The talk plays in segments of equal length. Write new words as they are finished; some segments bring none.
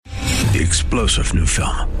The explosive new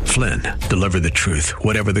film, Flynn, deliver the truth,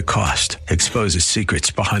 whatever the cost, exposes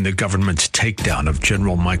secrets behind the government's takedown of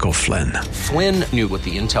General Michael Flynn. Flynn knew what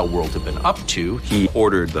the intel world had been up to. He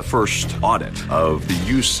ordered the first audit of the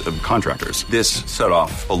use of contractors. This set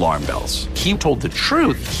off alarm bells. He told the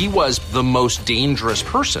truth. He was the most dangerous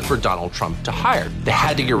person for Donald Trump to hire. They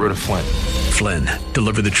had to get rid of Flynn. Flynn,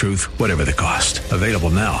 deliver the truth, whatever the cost. Available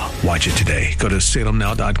now. Watch it today. Go to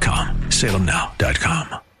salemnow.com.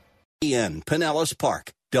 salemnow.com. In Pinellas Park,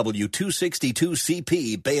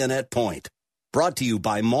 W262CP Bayonet Point. Brought to you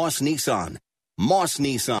by Moss Nissan. Moss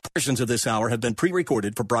Nissan. Portions of this hour have been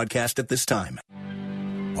pre-recorded for broadcast at this time.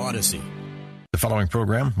 Odyssey. The following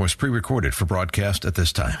program was pre-recorded for broadcast at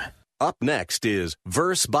this time. Up next is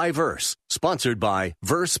Verse by Verse, sponsored by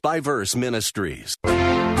Verse Ministries.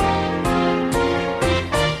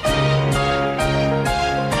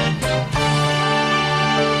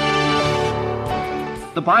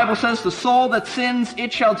 The Bible says, the soul that sins,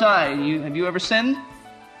 it shall die. Have you ever sinned?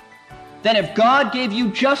 Then if God gave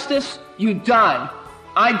you justice, you die.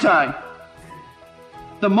 I die.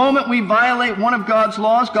 The moment we violate one of God's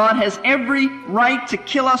laws, God has every right to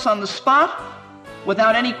kill us on the spot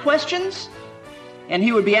without any questions, and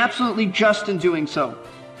He would be absolutely just in doing so.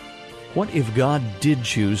 What if God did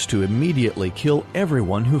choose to immediately kill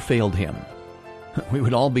everyone who failed Him? We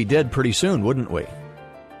would all be dead pretty soon, wouldn't we?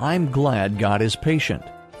 I'm glad God is patient.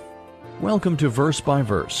 Welcome to Verse by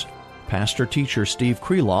Verse. Pastor-teacher Steve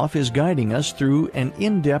Kreloff is guiding us through an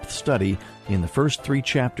in-depth study in the first 3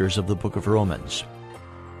 chapters of the book of Romans.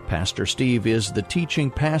 Pastor Steve is the teaching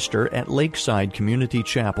pastor at Lakeside Community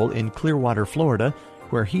Chapel in Clearwater, Florida,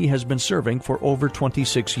 where he has been serving for over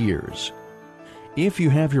 26 years. If you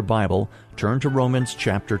have your Bible, turn to Romans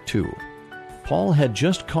chapter 2. Paul had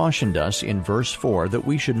just cautioned us in verse 4 that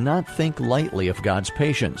we should not think lightly of God's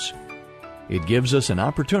patience. It gives us an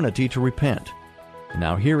opportunity to repent.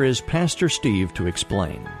 Now here is Pastor Steve to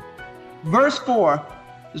explain. Verse 4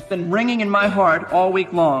 has been ringing in my heart all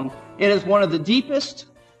week long. It is one of the deepest,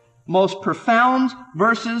 most profound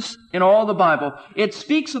verses in all the Bible. It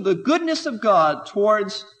speaks of the goodness of God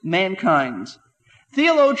towards mankind.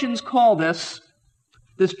 Theologians call this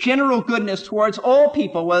general goodness towards all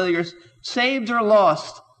people, whether you're saved or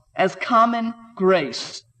lost, as common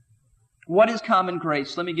grace. What is common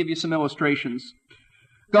grace? Let me give you some illustrations.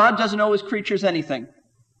 God doesn't owe His creatures anything.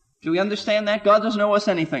 Do we understand that? God doesn't owe us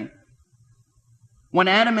anything. When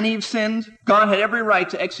Adam and Eve sinned, God had every right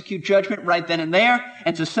to execute judgment right then and there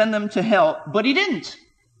and to send them to hell, but He didn't.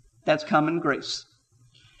 That's common grace.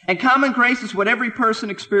 And common grace is what every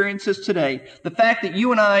person experiences today. The fact that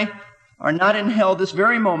you and I are not in hell this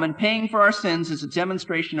very moment, paying for our sins, is a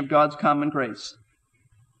demonstration of God's common grace.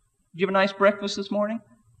 Did you have a nice breakfast this morning?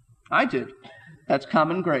 I did. That's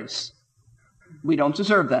common grace. We don't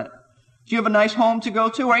deserve that. Do you have a nice home to go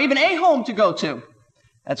to, or even a home to go to?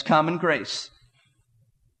 That's common grace.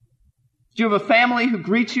 Do you have a family who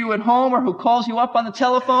greets you at home, or who calls you up on the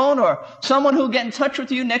telephone, or someone who will get in touch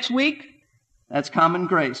with you next week? That's common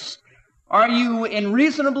grace. Are you in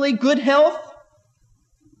reasonably good health?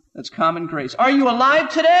 That's common grace. Are you alive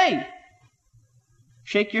today?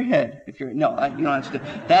 Shake your head if you're... No, you don't have to do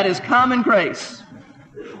that. That is common grace.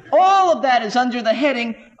 All of that is under the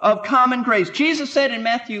heading of common grace. Jesus said in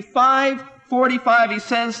Matthew 5:45, He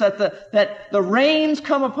says that the rains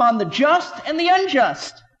come upon the just and the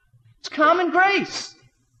unjust. It's common grace.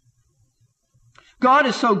 God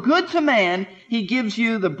is so good to man, He gives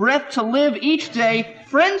you the breath to live each day,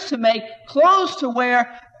 friends to make, clothes to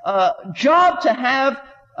wear, a job to have,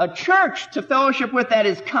 a church to fellowship with. That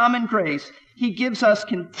is common grace. He gives us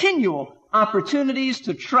continual opportunities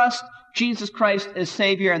to trust Jesus Christ as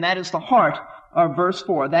Savior, and that is the heart of verse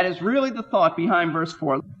 4. That is really the thought behind verse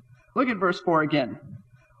 4. Look at verse 4 again.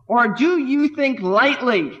 Or do you think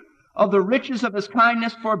lightly of the riches of His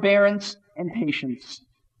kindness, forbearance, and patience?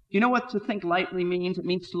 Do you know what to think lightly means? It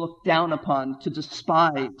means to look down upon, to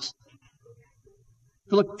despise.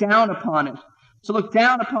 To look down upon it. To look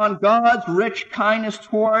down upon God's rich kindness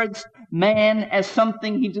towards man as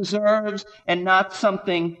something he deserves and not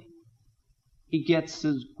something he gets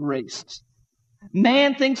as grace.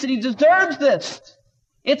 Man thinks that he deserves this.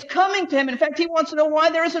 It's coming to him. In fact, he wants to know why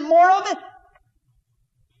there isn't more of it.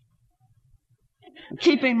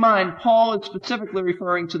 Keep in mind, Paul is specifically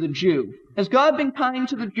referring to the Jew. Has God been kind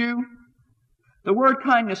to the Jew? The word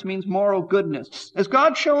kindness means moral goodness. Has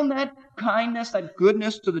God shown that kindness, that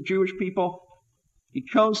goodness to the Jewish people? He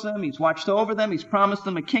chose them. He's watched over them. He's promised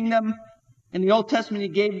them a kingdom. In the Old Testament, He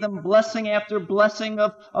gave them blessing after blessing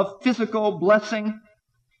of physical blessing.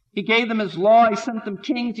 He gave them His law. He sent them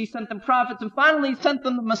kings. He sent them prophets. And finally, He sent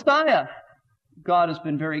them the Messiah, God has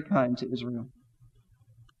been very kind to Israel.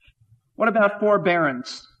 What about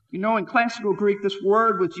forbearance? You know, in classical Greek, this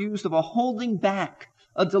word was used of a holding back,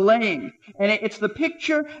 a delaying. And it's the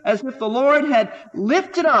picture as if the Lord had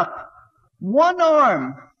lifted up one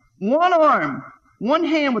arm, one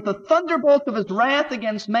hand with the thunderbolt of his wrath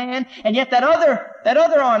against man, and yet that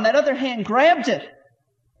other hand grabbed it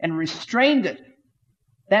and restrained it.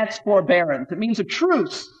 That's forbearance. It means a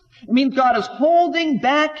truce. It means God is holding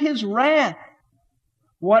back his wrath.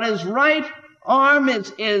 What his right arm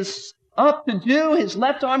is up to do, his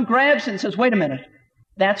left arm grabs and says, wait a minute.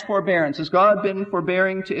 That's forbearance. Has God been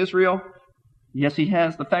forbearing to Israel? Yes, he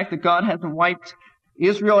has. The fact that God hasn't wiped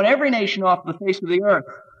Israel and every nation off the face of the earth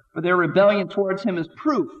for their rebellion towards him is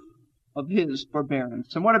proof of his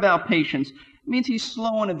forbearance. And what about patience? It means he's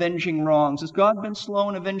slow in avenging wrongs. Has God been slow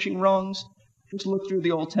in avenging wrongs? Just look through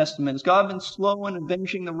the Old Testament. Has God been slow in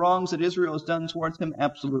avenging the wrongs that Israel has done towards him?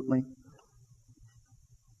 Absolutely.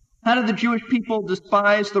 How did the Jewish people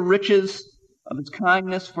despise the riches of his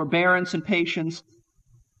kindness, forbearance, and patience?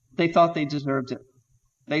 They thought they deserved it.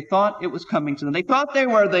 They thought it was coming to them. They thought they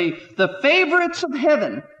were the favorites of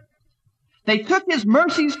heaven. They took his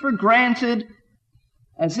mercies for granted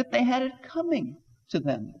as if they had it coming to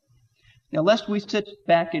them. Now, lest we sit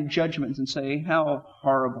back in judgment and say, how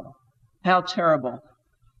horrible, how terrible.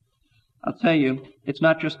 I'll tell you, it's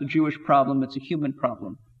not just a Jewish problem, it's a human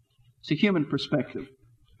problem. It's a human perspective.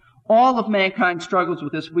 All of mankind struggles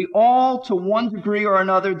with this. We all, to one degree or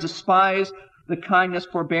another, despise the kindness,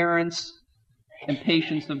 forbearance, and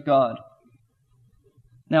patience of God.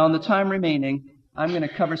 Now, in the time remaining, I'm going to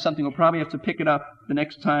cover something. We'll probably have to pick it up the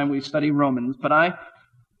next time we study Romans. But I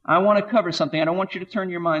want to cover something. I don't want you to turn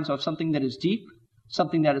your minds off something that is deep,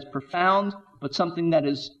 something that is profound, but something that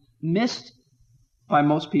is missed by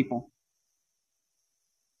most people.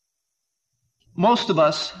 Most of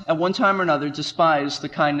us, at one time or another, despise the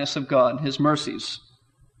kindness of God, his mercies.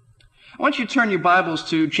 I want you to turn your Bibles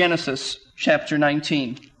to Genesis chapter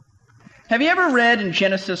 19. Have you ever read in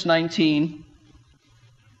Genesis 19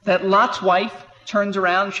 that Lot's wife turns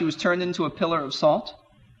around, she was turned into a pillar of salt?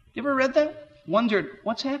 You ever read that? Wondered,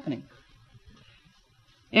 what's happening?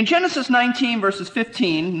 In Genesis 19, verses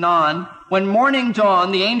 15, non, when morning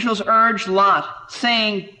dawned, the angels urged Lot,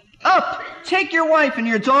 saying, up, take your wife and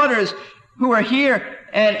your daughters who are here,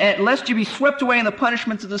 and lest you be swept away in the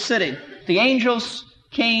punishments of the city. The angels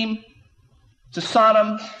came to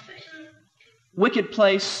Sodom, wicked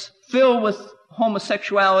place, filled with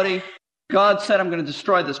homosexuality. God said, I'm going to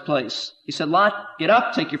destroy this place. He said, Lot, get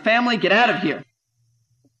up, take your family, get out of here.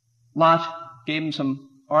 Lot gave him some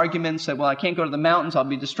arguments, said, well, I can't go to the mountains, I'll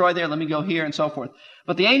be destroyed there, let me go here, and so forth.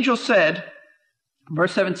 But the angel said,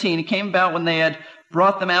 verse 17, it came about when they had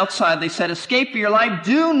brought them outside, they said, escape for your life,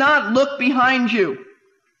 do not look behind you.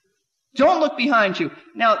 Don't look behind you.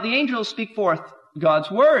 Now, the angels speak forth God's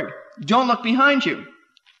word. Don't look behind you.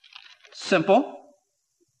 Simple.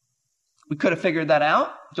 We could have figured that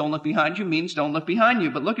out. Don't look behind you means don't look behind you.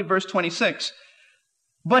 But look at verse 26.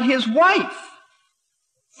 But his wife,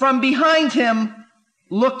 from behind him,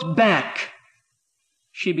 looked back.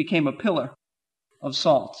 She became a pillar of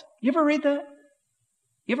salt. You ever read that?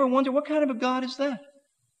 You ever wonder, what kind of a God is that?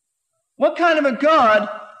 What kind of a God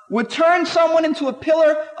would turn someone into a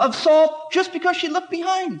pillar of salt just because she looked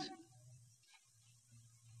behind?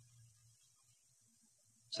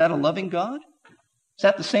 Is that a loving God? Is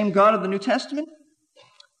that the same God of the New Testament?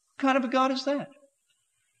 What kind of a God is that?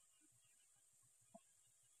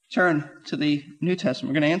 Turn to the New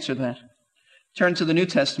Testament. We're going to answer that. Turn to the New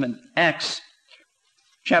Testament. Acts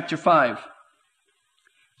chapter 5.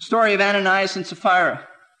 Story of Ananias and Sapphira.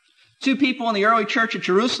 Two people in the early church at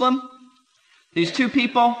Jerusalem. These two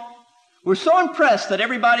people were so impressed that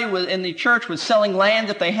everybody in the church was selling land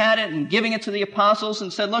if they had it and giving it to the apostles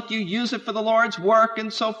and said, look, you use it for the Lord's work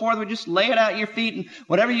and so forth. We just lay it out at your feet and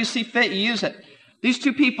whatever you see fit, you use it. These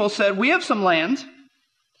two people said, we have some land.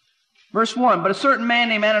 Verse 1, but a certain man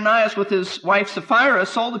named Ananias with his wife Sapphira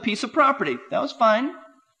sold a piece of property. That was fine.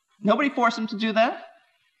 Nobody forced him to do that.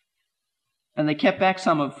 And they kept back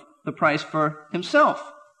some of the price for himself.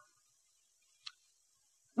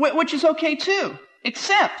 Which is okay too,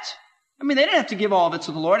 except, they didn't have to give all of it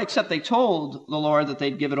to the Lord, except they told the Lord that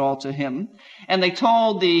they'd give it all to him. And they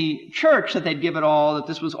told the church that they'd give it all, that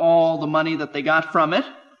this was all the money that they got from it.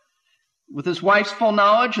 With his wife's full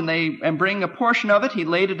knowledge and bringing a portion of it, he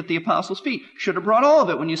laid it at the apostles' feet. Should have brought all of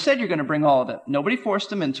it when you said you're going to bring all of it. Nobody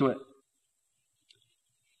forced him into it.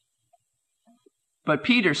 But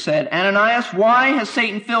Peter said, Ananias, why has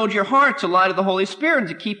Satan filled your heart to lie to the Holy Spirit and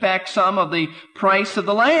to keep back some of the price of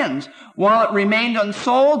the land? While it remained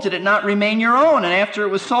unsold, did it not remain your own? And after it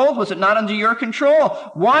was sold, was it not under your control?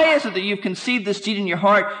 Why is it that you've conceived this deed in your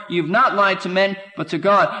heart? You've not lied to men, but to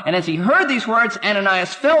God. And as he heard these words,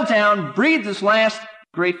 Ananias fell down, breathed his last.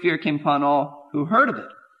 Great fear came upon all who heard of it.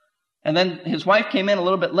 And then his wife came in a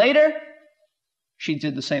little bit later. She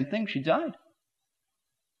did the same thing. She died.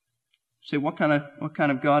 Say, what kind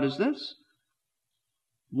of God is this?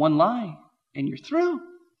 One lie, and you're through.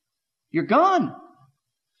 You're gone.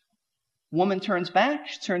 Woman turns back.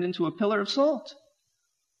 She's turned into a pillar of salt.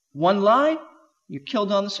 One lie, you're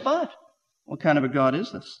killed on the spot. What kind of a God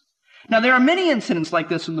is this? Now, there are many incidents like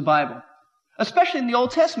this in the Bible, especially in the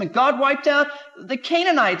Old Testament. God wiped out the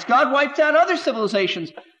Canaanites. God wiped out other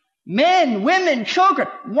civilizations. Men, women, children,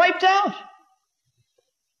 wiped out.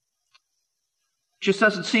 Just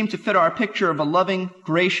doesn't seem to fit our picture of a loving,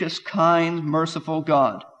 gracious, kind, merciful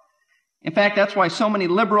God. In fact, that's why so many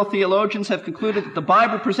liberal theologians have concluded that the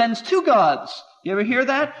Bible presents two gods. You ever hear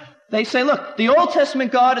that? They say, look, the Old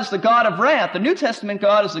Testament God is the God of wrath. The New Testament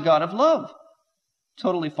God is the God of love.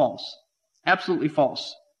 Totally false. Absolutely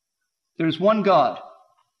false. There's one God.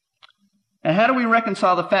 And how do we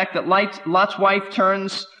reconcile the fact that Lot's wife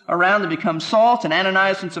turns around and becomes salt, and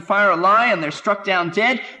Ananias and Sapphira lie, and they're struck down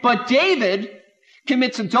dead, but David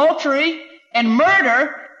commits adultery and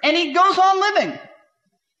murder, and he goes on living.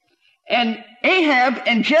 And Ahab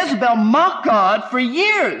and Jezebel mock God for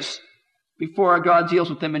years before God deals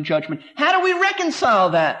with them in judgment. How do we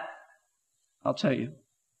reconcile that? I'll tell you.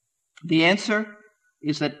 The answer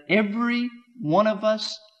is that every one of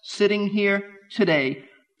us sitting here today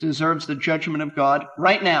deserves the judgment of God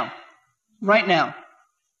right now. Right now.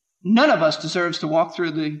 None of us deserves to walk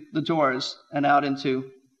through the doors and out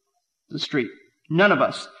into the street. None of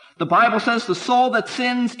us. The Bible says, the soul that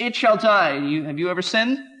sins, it shall die. Have you ever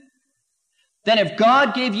sinned? Then if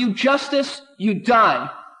God gave you justice, you die.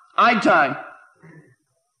 I die.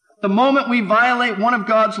 The moment we violate one of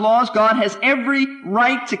God's laws, God has every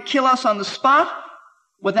right to kill us on the spot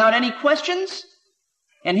without any questions,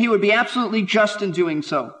 and he would be absolutely just in doing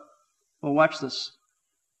so. Well, watch this.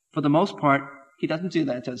 For the most part, he doesn't do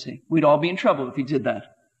that, does he? We'd all be in trouble if he did that.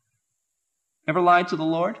 Ever lied to the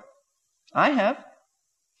Lord? I have.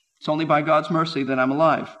 It's only by God's mercy that I'm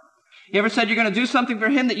alive. You ever said you're going to do something for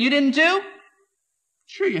him that you didn't do?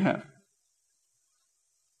 Sure you have.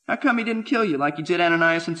 How come he didn't kill you like he did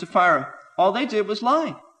Ananias and Sapphira? All they did was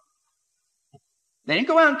lie. They didn't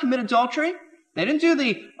go out and commit adultery. They didn't do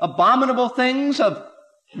the abominable things of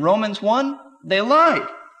Romans 1. They lied.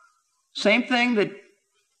 Same thing that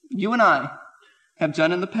you and I have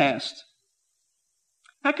done in the past.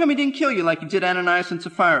 How come he didn't kill you like he did Ananias and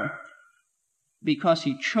Sapphira? Because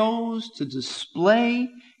he chose to display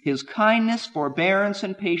his kindness, forbearance,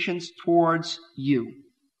 and patience towards you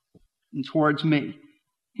and towards me.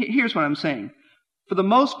 Here's what I'm saying. For the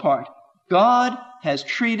most part, God has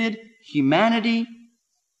treated humanity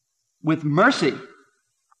with mercy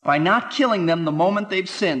by not killing them the moment they've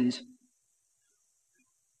sinned.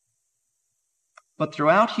 But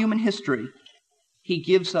throughout human history, he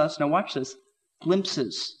gives us, now watch this,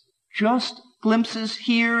 glimpses, just glimpses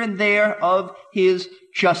here and there of his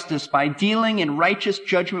justice by dealing in righteous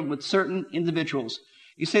judgment with certain individuals.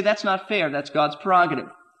 You say that's not fair. That's God's prerogative.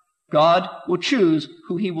 God will choose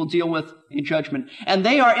who he will deal with in judgment. And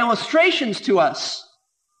they are illustrations to us.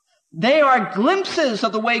 They are glimpses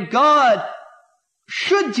of the way God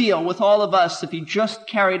should deal with all of us if he just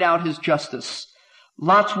carried out his justice.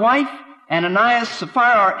 Lot's wife, Ananias, Sapphira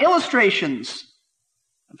are illustrations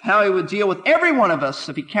of how he would deal with every one of us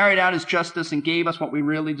if he carried out his justice and gave us what we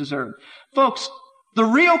really deserve. Folks, the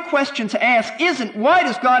real question to ask isn't, why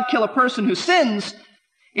does God kill a person who sins?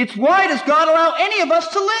 It's, why does God allow any of us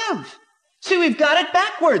to live? See, we've got it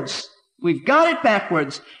backwards. We've got it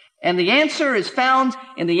backwards. And the answer is found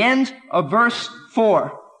in the end of verse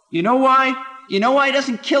 4. You know why? You know why he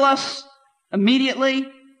doesn't kill us immediately?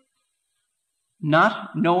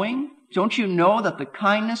 Not knowing. Don't you know that the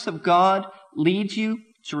kindness of God leads you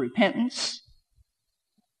to repentance?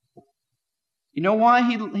 You know why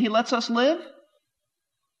he lets us live?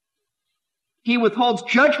 He withholds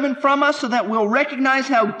judgment from us so that we'll recognize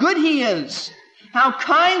how good he is, how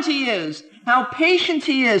kind he is, how patient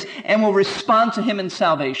he is, and we'll respond to him in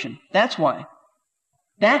salvation. That's why.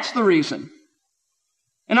 That's the reason.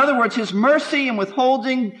 In other words, his mercy in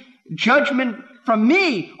withholding judgment from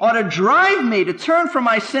me ought to drive me to turn from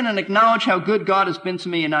my sin and acknowledge how good God has been to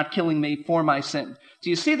me and not killing me for my sin.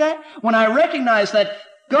 Do you see that? When I recognize that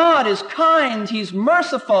God is kind, he's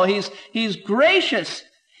merciful, he's gracious,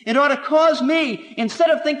 It ought to cause me, instead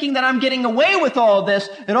of thinking that I'm getting away with all this,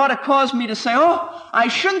 it ought to cause me to say, oh, I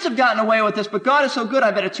shouldn't have gotten away with this, but God is so good,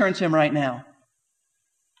 I better turn to Him right now.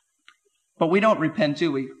 But we don't repent,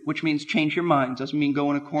 do we? Which means change your mind. Doesn't mean go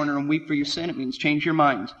in a corner and weep for your sin. It means change your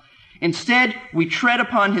mind. Instead, we tread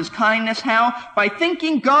upon His kindness. How? By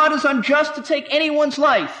thinking God is unjust to take anyone's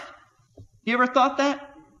life. You ever thought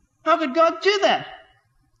that? How could God do that?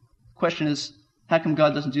 The question is, how come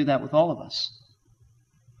God doesn't do that with all of us?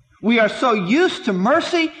 We are so used to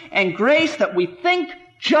mercy and grace that we think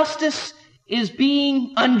justice is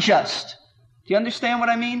being unjust. Do you understand what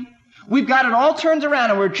I mean? We've got it all turned around,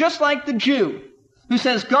 and we're just like the Jew who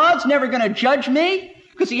says, God's never going to judge me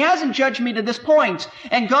because He hasn't judged me to this point.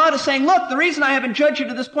 And God is saying, look, the reason I haven't judged you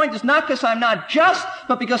to this point is not because I'm not just,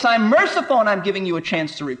 but because I'm merciful and I'm giving you a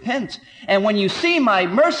chance to repent. And when you see my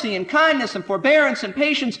mercy and kindness and forbearance and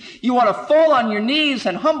patience, you ought to fall on your knees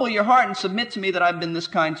and humble your heart and submit to me that I've been this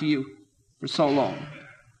kind to you for so long.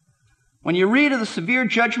 When you read of the severe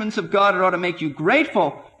judgments of God, it ought to make you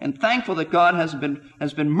grateful and thankful that God has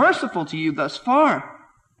been merciful to you thus far,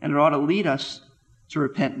 and it ought to lead us to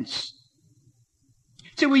repentance.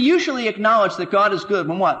 See, we usually acknowledge that God is good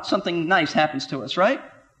when what? Something nice happens to us, right?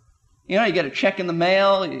 You know, you get a check in the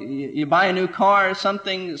mail, you buy a new car or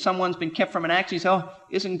something, someone's been kept from an accident, you say, oh,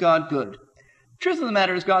 isn't God good? The truth of the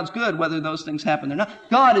matter is God's good whether those things happen or not.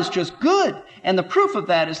 God is just good, and the proof of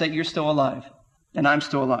that is that you're still alive, and I'm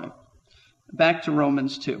still alive. Back to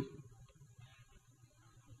Romans 2.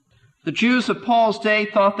 The Jews of Paul's day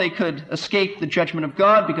thought they could escape the judgment of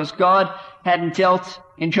God because God hadn't dealt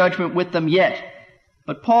in judgment with them yet.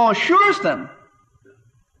 But Paul assures them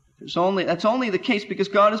that's only the case because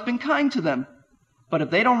God has been kind to them. But if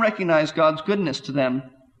they don't recognize God's goodness to them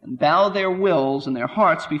and bow their wills and their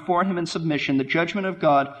hearts before Him in submission, the judgment of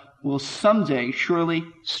God will someday surely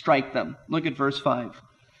strike them. Look at verse 5.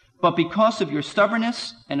 But because of your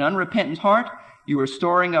stubbornness and unrepentant heart, you are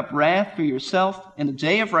storing up wrath for yourself in the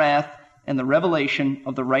day of wrath and the revelation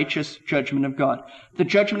of the righteous judgment of God. The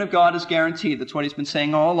judgment of God is guaranteed. That's what He's been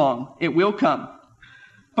saying all along. It will come.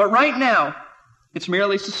 But right now, it's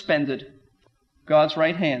merely suspended. God's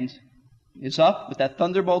right hand is up with that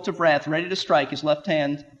thunderbolt of wrath ready to strike. His left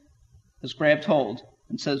hand has grabbed hold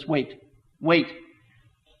and says, wait.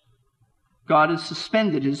 God has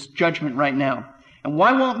suspended His judgment right now. And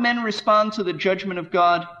why won't men respond to the judgment of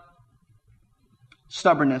God?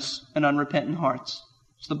 Stubbornness and unrepentant hearts.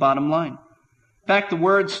 It's the bottom line. In fact, the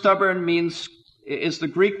word stubborn is the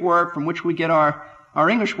Greek word from which we get our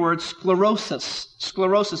English word sclerosis.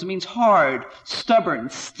 Sclerosis means hard, stubborn,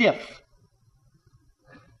 stiff.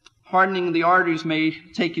 Hardening of the arteries may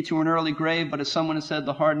take you to an early grave, but as someone has said,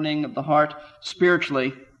 the hardening of the heart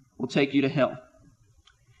spiritually will take you to hell.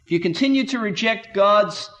 If you continue to reject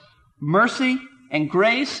God's mercy and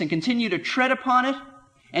grace and continue to tread upon it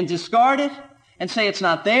and discard it and say it's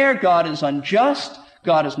not there, God is unjust,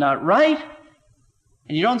 God is not right,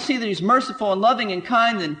 and you don't see that He's merciful and loving and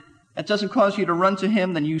kind, and that doesn't cause you to run to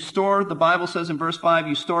Him, then you store, the Bible says in verse 5,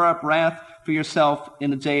 you store up wrath for yourself in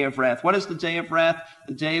the day of wrath. What is the day of wrath?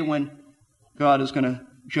 The day when God is going to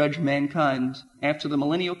judge mankind after the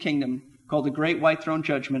millennial kingdom, called the Great White Throne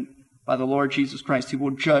Judgment by the Lord Jesus Christ. He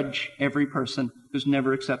will judge every person who's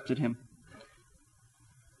never accepted Him.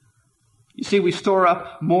 You see, we store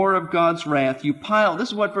up more of God's wrath. You pile, this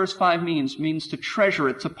is what verse 5 means to treasure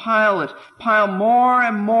it, to pile it, pile more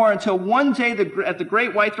and more until one day at the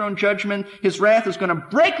Great White Throne Judgment, His wrath is going to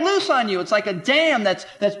break loose on you. It's like a dam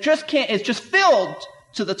it's just filled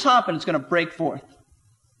to the top and it's going to break forth.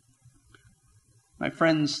 My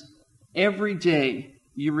friends, every day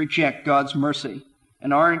you reject God's mercy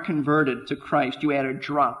and aren't converted to Christ, you add a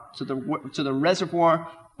drop to the reservoir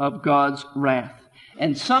of God's wrath.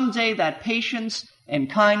 And someday that patience and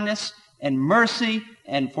kindness and mercy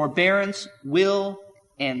and forbearance will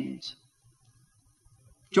end.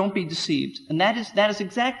 Don't be deceived. And that is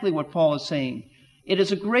exactly what Paul is saying. It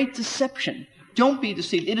is a great deception. Don't be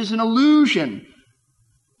deceived. It is an illusion.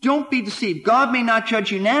 Don't be deceived. God may not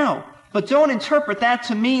judge you now, but don't interpret that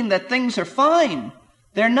to mean that things are fine.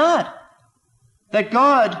 They're not. That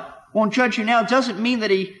God won't judge you now doesn't mean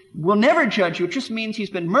that He will never judge you. It just means He's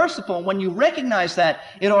been merciful. And when you recognize that,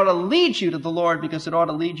 it ought to lead you to the Lord, because it ought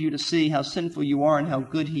to lead you to see how sinful you are and how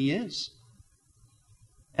good He is.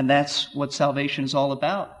 And that's what salvation is all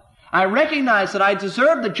about. I recognize that I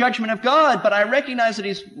deserve the judgment of God, but I recognize that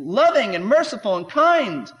He's loving and merciful and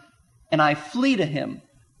kind. And I flee to Him.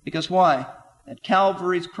 Because why? At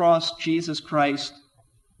Calvary's cross, Jesus Christ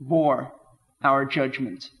bore our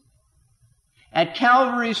judgment. At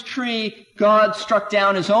Calvary's tree, God struck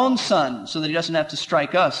down His own Son so that He doesn't have to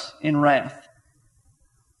strike us in wrath.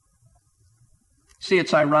 See,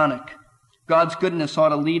 it's ironic. God's goodness ought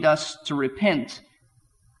to lead us to repent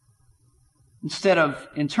instead of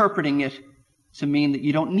interpreting it to mean that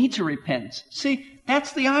you don't need to repent. See,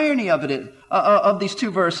 that's the irony of it, of these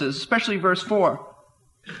two verses, especially verse 4.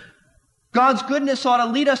 God's goodness ought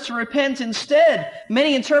to lead us to repent instead.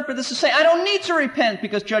 Many interpret this to say, I don't need to repent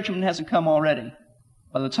because judgment hasn't come already.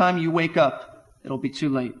 By the time you wake up, it'll be too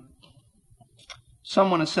late.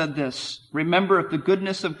 Someone has said this, remember, if the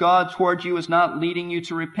goodness of God toward you is not leading you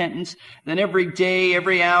to repentance, then every day,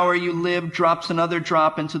 every hour you live drops another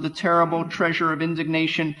drop into the terrible treasure of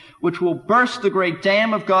indignation, which will burst the great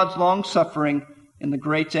dam of God's long-suffering in the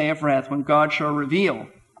great day of wrath, when God shall reveal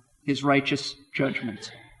his righteous judgment.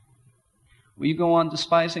 Will you go on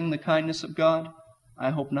despising the kindness of God?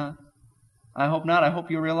 I hope not. I hope not. I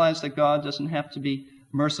hope you realize that God doesn't have to be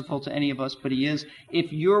merciful to any of us, but he is.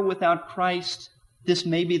 If you're without Christ, this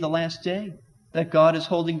may be the last day that God is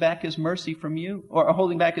holding back his mercy from you, or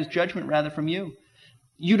holding back his judgment, rather, from you.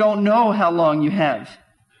 You don't know how long you have.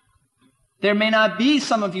 There may not be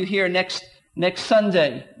some of you here next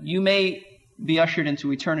Sunday. You may be ushered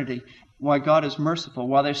into eternity. Why, God is merciful.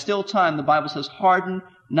 While there's still time, the Bible says, harden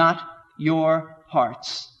not your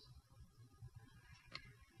hearts.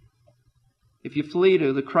 If you flee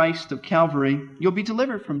to the Christ of Calvary, you'll be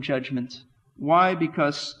delivered from judgment. Why?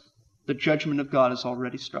 Because the judgment of God is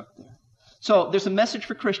already struck there. So there's a message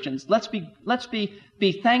for Christians. Let's be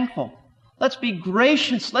thankful. Let's be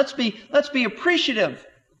gracious. Let's be appreciative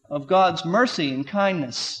of God's mercy and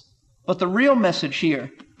kindness. But the real message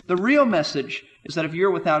here, the real message is that if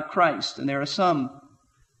you're without Christ, and there are some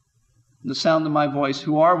in the sound of my voice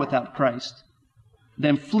who are without Christ,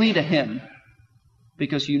 then flee to him,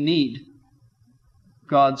 because you need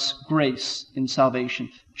God's grace in salvation.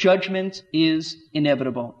 Judgment is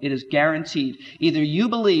inevitable. It is guaranteed. Either you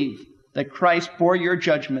believe that Christ bore your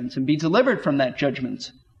judgment and be delivered from that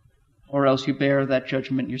judgment, or else you bear that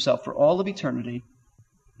judgment yourself for all of eternity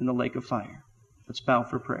in the lake of fire. Let's bow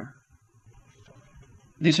for prayer.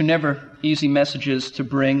 These are never easy messages to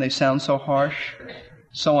bring. They sound so harsh,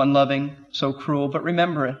 so unloving, so cruel. But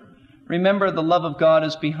remember it. Remember the love of God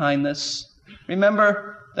is behind this.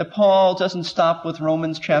 Remember that Paul doesn't stop with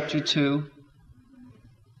Romans chapter 2.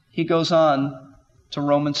 He goes on to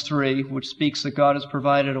Romans 3, which speaks that God has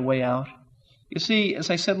provided a way out. You see,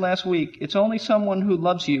 as I said last week, it's only someone who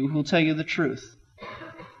loves you who will tell you the truth.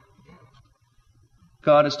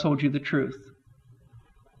 God has told you the truth.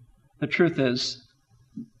 The truth is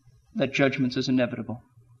that judgment is inevitable.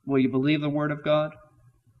 Will you believe the Word of God?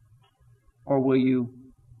 Or will you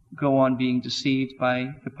go on being deceived by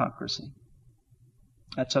hypocrisy?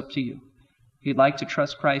 That's up to you. If you'd like to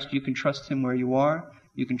trust Christ, you can trust him where you are.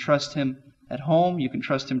 You can trust him at home. You can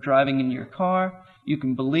trust him driving in your car. You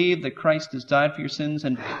can believe that Christ has died for your sins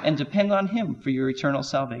and depend on him for your eternal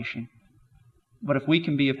salvation. But if we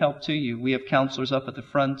can be of help to you, we have counselors up at the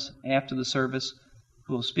front after the service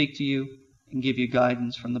who will speak to you and give you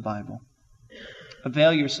guidance from the Bible.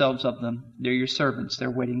 Avail yourselves of them. They're your servants.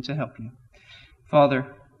 They're waiting to help you.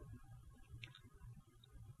 Father,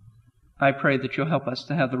 I pray that you'll help us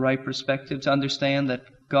to have the right perspective, to understand that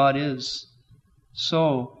God is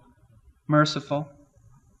so merciful.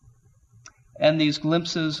 And these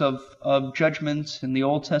glimpses of judgment in the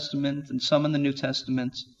Old Testament and some in the New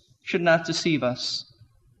Testament should not deceive us.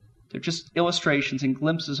 They're just illustrations and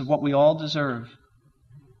glimpses of what we all deserve.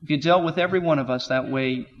 If you dealt with every one of us that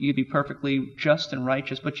way, you'd be perfectly just and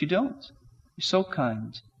righteous, but you don't. You're so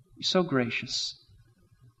kind. You're so gracious.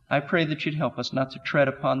 I pray that you'd help us not to tread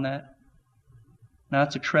upon that,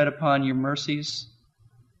 not to tread upon your mercies,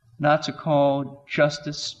 not to call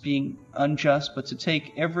justice being unjust, but to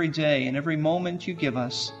take every day and every moment you give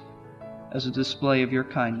us as a display of your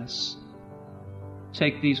kindness.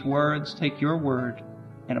 Take these words, take your word,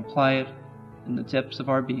 and apply it in the depths of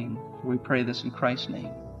our being. For we pray this in Christ's name.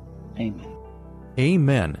 Amen.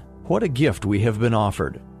 Amen. What a gift we have been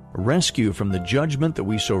offered. Rescue from the judgment that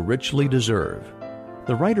we so richly deserve.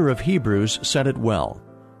 The writer of Hebrews said it well.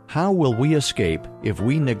 How will we escape if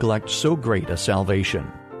we neglect so great a salvation?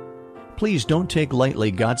 Please don't take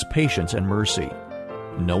lightly God's patience and mercy.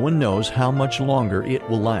 No one knows how much longer it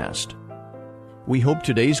will last. We hope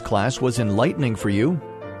today's class was enlightening for you.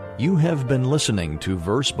 You have been listening to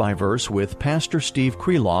Verse by Verse with Pastor Steve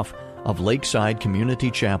Kreloff of Lakeside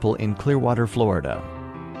Community Chapel in Clearwater, Florida.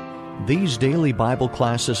 These daily Bible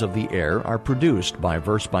classes of the air are produced by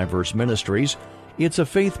Verse Ministries. It's a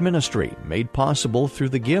faith ministry made possible through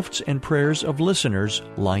the gifts and prayers of listeners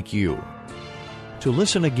like you. To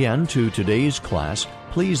listen again to today's class,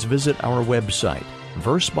 please visit our website,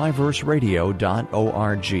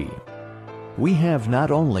 versebyverseradio.org. We have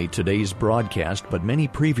not only today's broadcast, but many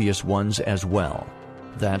previous ones as well.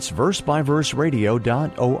 That's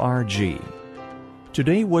versebyverseradio.org.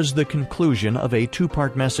 Today was the conclusion of a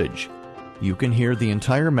two-part message. You can hear the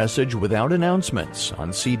entire message without announcements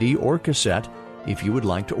on CD or cassette if you would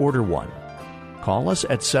like to order one. Call us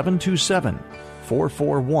at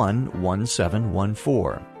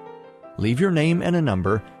 727-441-1714. Leave your name and a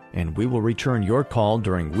number, and we will return your call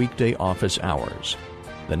during weekday office hours.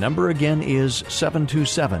 The number again is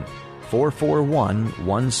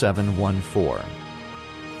 727-441-1714.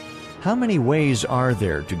 How many ways are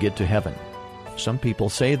there to get to heaven? Some people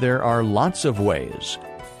say there are lots of ways.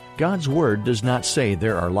 God's Word does not say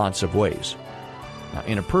there are lots of ways. Now,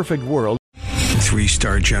 in a perfect world,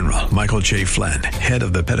 3-star General Michael J. Flynn, head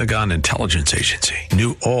of the Pentagon Intelligence Agency,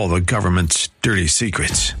 knew all the government's dirty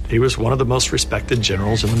secrets. He was one of the most respected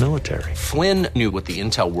generals in the military. Flynn knew what the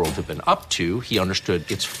intel world had been up to. He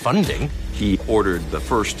understood its funding. He ordered the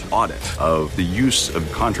first audit of the use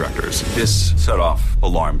of contractors. This set off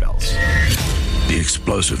alarm bells. The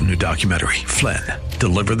explosive new documentary, Flynn,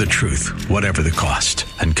 Deliver the Truth, Whatever the Cost,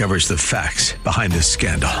 uncovers the facts behind this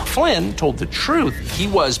scandal. Flynn told the truth. He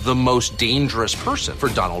was the most dangerous person for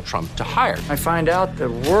Donald Trump to hire. I find out the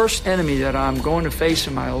worst enemy that I'm going to face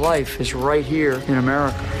in my life is right here in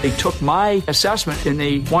America. They took my assessment and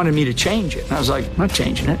they wanted me to change it. And I was like, I'm not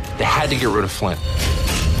changing it. They had to get rid of Flynn.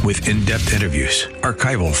 With in-depth interviews,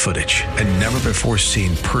 archival footage, and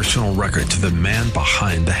never-before-seen personal records of the man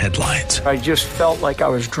behind the headlines. I just felt like I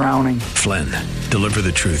was drowning. Flynn, Deliver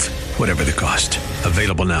the Truth, Whatever the Cost.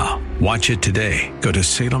 Available now. Watch it today. Go to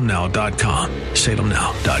salemnow.com.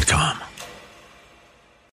 salemnow.com.